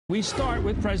We start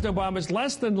with President Obama's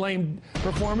less than lame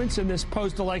performance in this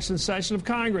post-election session of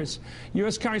Congress.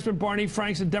 U.S. Congressman Barney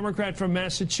Frank's a Democrat from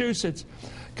Massachusetts.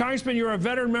 Congressman, you're a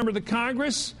veteran member of the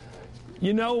Congress.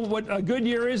 You know what a good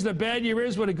year is, what a bad year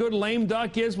is, what a good lame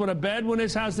duck is, what a bad one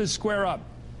is. How's this square up?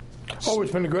 Oh,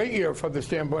 it's been a great year from the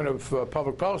standpoint of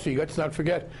public policy. Let's not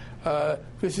forget,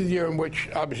 this is the year in which,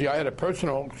 obviously, I had a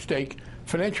personal stake,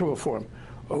 financial reform.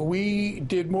 We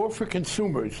did more for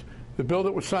consumers. The bill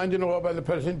that was signed into law by the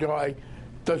President in July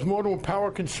does more to empower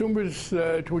consumers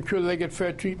to ensure that they get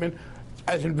fair treatment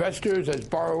as investors, as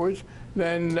borrowers,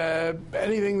 than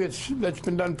anything that's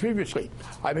been done previously.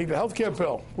 I think the health care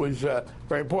bill was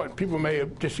very important. People may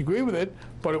disagree with it,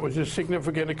 but it was a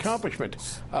significant accomplishment.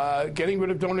 Getting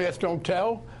rid of Don't Ask, Don't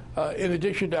Tell, in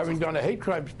addition to having done a hate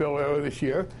crimes bill earlier this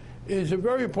year, is a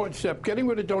very important step. Getting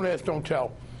rid of Don't Ask, Don't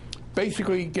Tell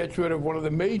basically gets rid of one of the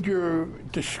major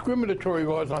discriminatory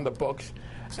laws on the books,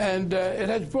 and it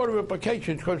has broader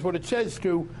implications, because what it says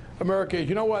to America is,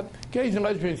 you know what, gays and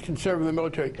lesbians can serve in the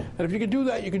military, and if you can do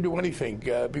that, you can do anything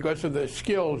because of the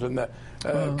skills and the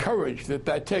courage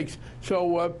that takes.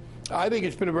 So I think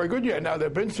it's been a very good year. Now, there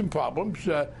have been some problems.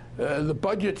 The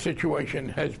budget situation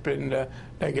has been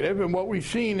negative, and what we've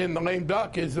seen in the lame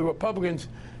duck is the Republicans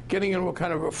getting into a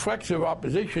kind of reflexive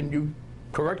opposition. You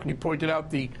correctly pointed out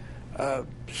the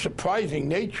surprising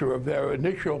nature of their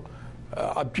initial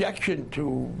objection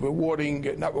to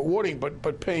not rewarding,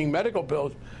 but paying medical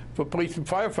bills for police and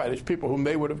firefighters, people whom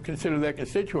they would have considered their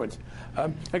constituents.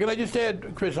 And can I just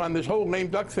add, Chris, on this whole lame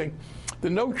duck thing, the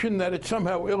notion that it's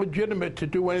somehow illegitimate to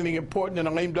do anything important in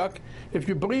a lame duck, if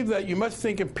you believe that, you must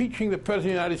think impeaching the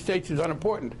President of the United States is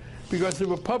unimportant, because the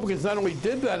Republicans not only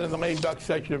did that in the lame duck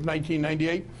session of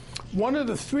 1998, one of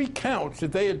the 3 counts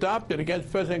that they adopted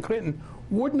against President Clinton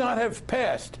would not have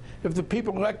passed if the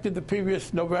people elected the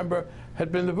previous November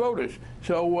had been the voters.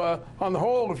 So on the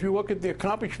whole, if you look at the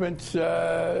accomplishments,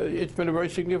 it's been a very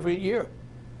significant year.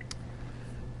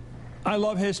 I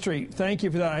love history. Thank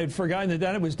you for that. I had forgotten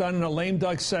that it was done in a lame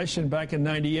duck session back in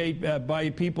 '98 by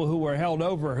people who were held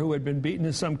over, who had been beaten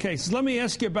in some cases. Let me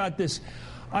ask you about this.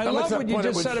 I love what you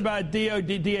just said about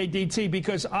DADT,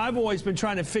 because I've always been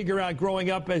trying to figure out,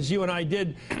 growing up as you and I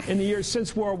did in the years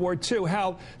since World War II,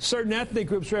 how certain ethnic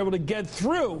groups were able to get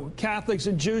through. Catholics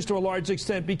and Jews, to a large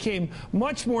extent, became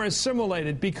much more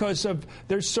assimilated because of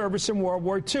their service in World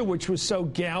War II, which was so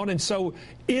gowned and so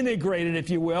integrated, if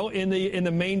you will, in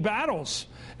the main battles.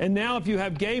 And now if you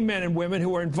have gay men and women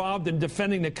who are involved in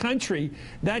defending the country,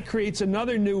 that creates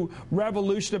another new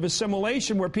revolution of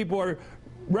assimilation, where people are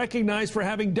recognized for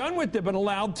having done what they've been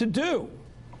allowed to do.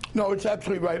 No, it's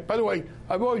absolutely right. By the way,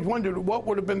 I've always wondered what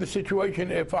would have been the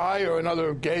situation if I or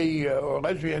another gay or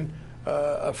lesbian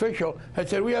official had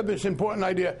said, we have this important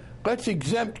idea, let's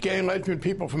exempt gay and lesbian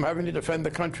people from having to defend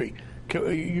the country.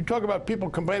 You talk about people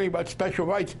complaining about special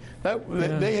rights.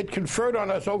 They had conferred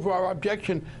on us, over our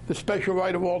objection, the special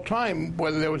right of all time,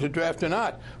 whether there was a draft or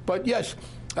not. But yes,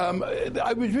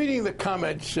 I was reading the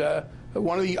comments.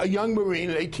 A young Marine,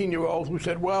 an 18-year-old, who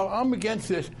said, well, I'm against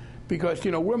this because,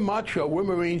 you know, we're macho, we're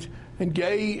Marines, and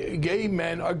gay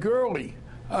men are girly.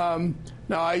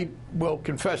 Now, I will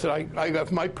confess that I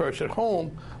left my purse at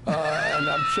home, and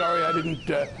I'm sorry I didn't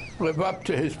live up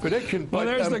to his prediction. But, well,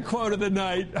 there's the quote of the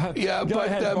night. Yeah, Go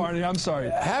ahead, Barney. I'm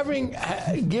sorry.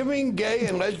 Giving gay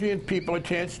and lesbian people a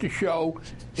chance to show,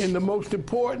 in the most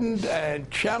important and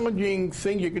challenging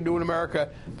thing you can do in America,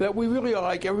 that we really are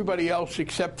like everybody else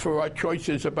except for our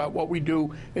choices about what we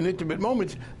do in intimate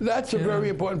moments, that's a very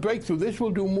important breakthrough. This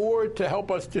will do more to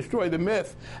help us destroy the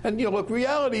myth. And, you know, look,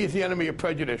 reality is the enemy of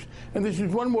prejudice. And this is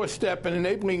one more step in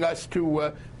enabling us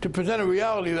to present a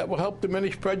reality that will help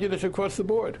diminish prejudice across the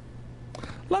board.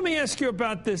 Let me ask you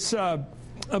about this,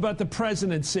 about the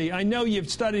presidency. I know you've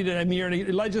studied it. I mean, you're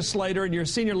a legislator and you're a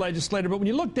senior legislator, but when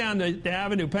you look down the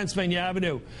avenue, Pennsylvania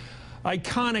Avenue,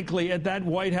 iconically at that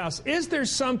White House, is there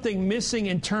something missing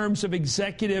in terms of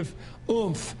executive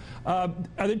oomph? Are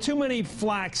there too many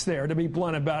flacks there, to be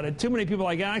blunt about it? Too many people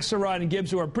like Axelrod and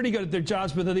Gibbs who are pretty good at their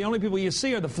jobs, but they're the only people you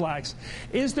see are the flacks.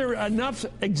 Is there enough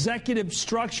executive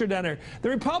structure down there? The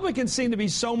Republicans seem to be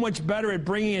so much better at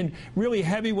bringing in really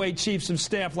heavyweight chiefs of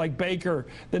staff like Baker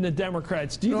than the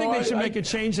Democrats. Do you think they should make a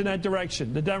change in that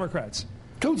direction, the Democrats?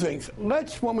 2 things.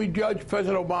 Let's, when we judge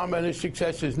President Obama and his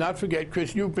successes, not forget,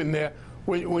 Chris, you've been there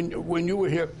when you were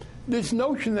here, this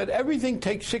notion that everything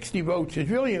takes 60 votes is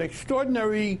really an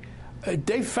extraordinary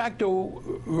de facto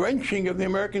wrenching of the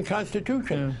American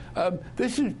Constitution. Yeah.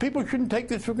 People shouldn't take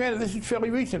this for granted. This is fairly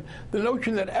recent. The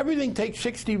notion that everything takes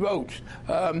 60 votes.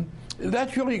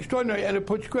 That's really extraordinary, and it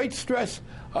puts great stress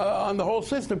on the whole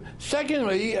system.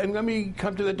 Secondly, and let me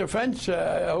come to the defense.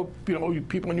 I hope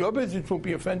people in your business won't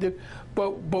be offended,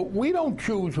 but we don't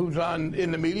choose who's on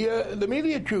in the media. The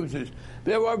media chooses.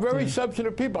 There are very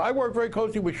substantive people. I work very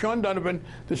closely with Sean Donovan,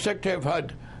 the Secretary of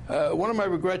HUD. One of my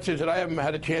regrets is that I haven't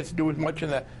had a chance to do as much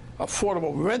in the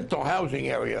affordable rental housing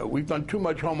area. We've done too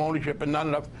much home ownership and not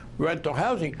enough rental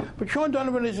housing. But Sean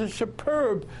Donovan is a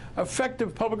superb,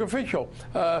 effective public official.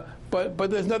 But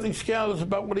there's nothing scandalous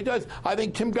about what he does. I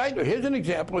think Tim Geithner, here's an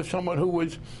example of someone who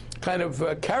was kind of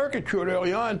caricatured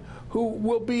early on, who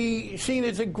will be seen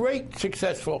as a great,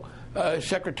 successful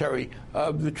Secretary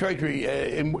of the Treasury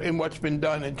in what's been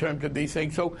done in terms of these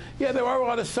things. So, yeah, there are a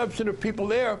lot of substantive people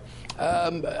there.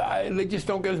 They just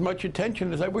don't get as much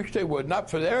attention as I wish they would.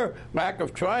 Not for their lack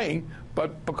of trying,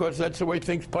 but because that's the way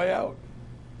things play out.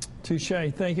 Touche.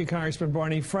 Thank you, Congressman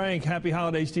Barney Frank. Happy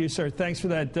holidays to you, sir. Thanks for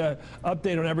that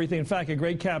update on everything. In fact, a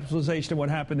great capitalization of what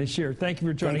happened this year. Thank you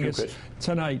for joining us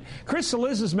tonight. Chris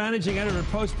Cillizza is managing editor at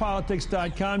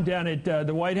postpolitics.com down at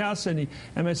the White House and the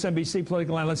MSNBC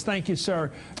political analyst. Thank you,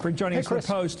 sir, for joining us for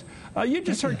Post. You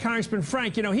just heard Congressman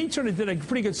Frank. He sort of did a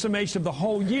pretty good summation of the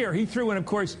whole year. He threw in, of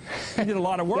course, he did a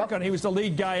lot of work on it. He was the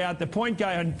lead guy out, the point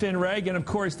guy on FinReg, and, of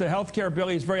course, the health care bill.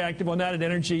 He was very active on that at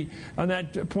Energy. On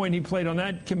that point, he played on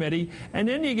that committee. And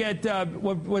then you get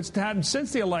what's happened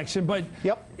since the election. But,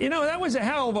 that was a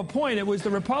hell of a point. It was the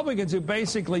Republicans who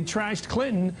basically trashed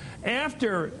Clinton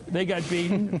after they got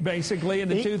beaten, basically, in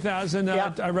the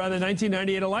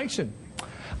 1998 election.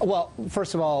 Well,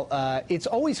 first of all, it's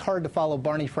always hard to follow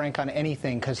Barney Frank on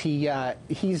anything because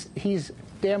he's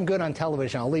damn good on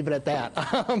television. I'll leave it at that.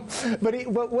 But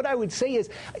what I would say is,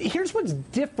 here's what's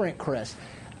different, Chris.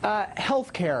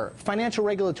 Healthcare, financial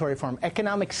regulatory reform,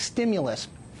 economic stimulus,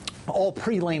 all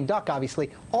pre-lame duck,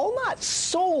 obviously, all not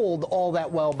sold all that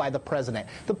well by the president.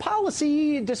 The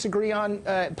policy, disagree on,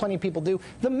 plenty of people do.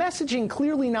 The messaging,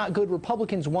 clearly not good.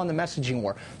 Republicans won the messaging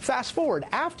war. Fast forward,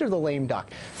 after the lame duck,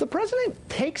 the president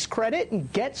takes credit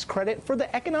and gets credit for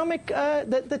the economic,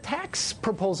 the tax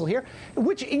proposal here,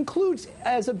 which includes,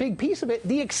 as a big piece of it,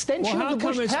 the extension of the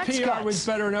Bush tax cuts. How come his PR was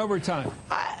better in overtime?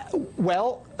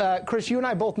 Chris, you and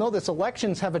I both know this.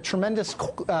 Elections have a tremendous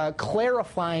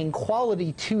clarifying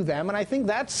quality to them, and I think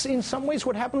that's in some ways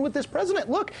what happened with this president.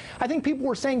 Look, I think people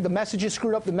were saying the message is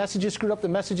screwed up, the message is screwed up, the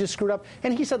message is screwed up,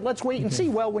 and he said, let's wait and see.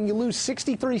 Well, when you lose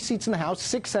 63 seats in the House,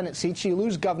 6 Senate seats, you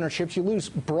lose governorships, you lose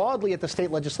broadly at the state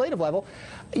legislative level,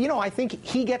 I think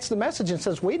he gets the message and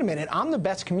says, wait a minute, I'm the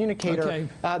best communicator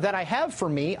that I have for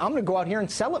me. I'm going to go out here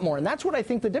and sell it more, and that's what I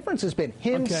think the difference has been,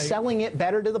 him selling it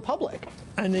better to the public.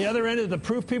 And the other end of the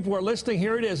proof people are listening,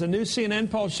 here it is. A new CNN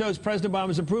poll shows President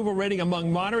Obama's approval rating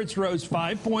among moderates rose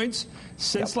 5 points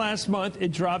since last month.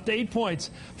 It dropped 8 points.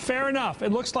 Fair enough.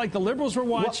 It looks like the liberals were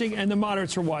watching and the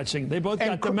moderates were watching. They both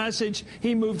got the message.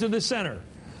 He moved to the center.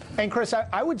 And, Chris,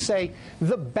 I would say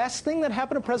the best thing that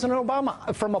happened to President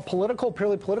Obama from a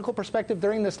purely political perspective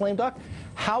during this lame duck,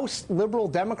 House liberal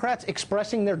Democrats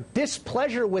expressing their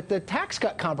displeasure with the tax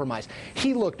cut compromise.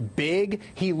 He looked big.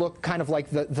 He looked kind of like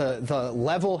the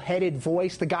level-headed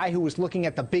voice, the guy who was looking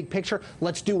at the big picture.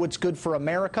 Let's do what's good for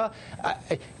America.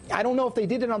 I don't know if they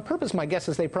did it on purpose. My guess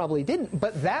is they probably didn't.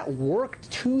 But that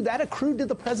that accrued to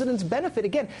the president's benefit.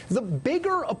 Again, the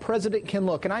bigger a president can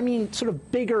look, and I mean sort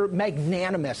of bigger,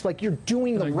 magnanimous, like you're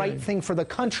doing the right thing for the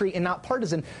country and not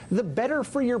partisan, the better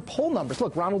for your poll numbers.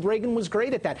 Look, Ronald Reagan was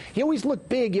great at that. He always looked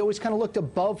big. He always kind of looked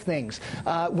above things.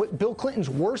 Bill Clinton's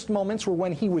worst moments were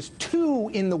when he was too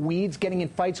in the weeds, getting in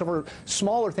fights over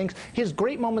smaller things. His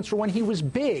great moments were when he was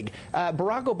big.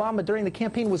 Barack Obama during the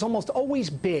campaign was almost always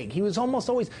big. He was almost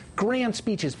always grand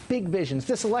speeches, big visions.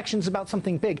 This election's about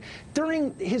something big.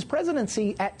 During his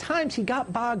presidency, at times he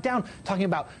got bogged down talking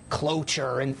about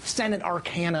cloture and Senate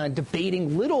arcana and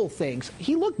debating little things.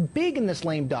 He looked big in this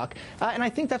lame duck, and I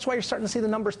think that's why you're starting to see the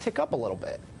numbers tick up a little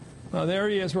bit. Well, there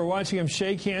he is. We're watching him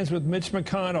shake hands with Mitch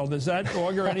McConnell. Does that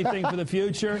augur anything for the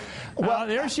future? Well,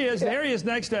 there she is. There he is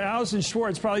next to Allison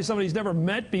Schwartz, probably somebody he's never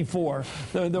met before,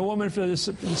 the woman for the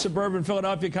suburban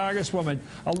Philadelphia congresswoman,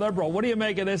 a liberal. What do you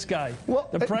make of this guy? Well,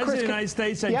 the president of the United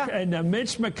States and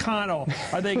Mitch McConnell.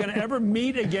 Are they going to ever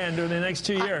meet again during the next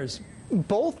 2 years?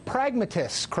 Both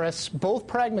pragmatists, Chris, both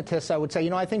pragmatists, I would say. You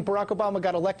know, I think Barack Obama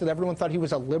got elected. Everyone thought he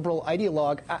was a liberal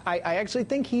ideologue. I actually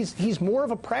think he's more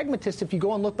of a pragmatist if you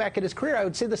go and look back at his career. I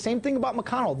would say the same thing about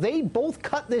McConnell. They both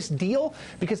cut this deal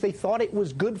because they thought it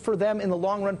was good for them in the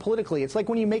long run politically. It's like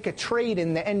when you make a trade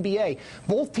in the NBA.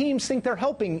 Both teams think they're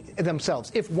helping themselves.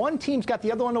 If one team's got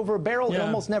the other one over a barrel, it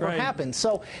almost never happens.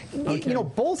 So, you know,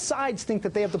 both sides think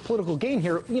that they have the political gain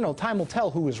here. You know, time will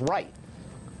tell who is right.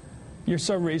 You're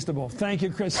so reasonable. Thank you,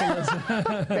 Chris.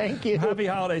 Thank you. Happy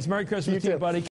holidays. Merry Christmas to you, buddy.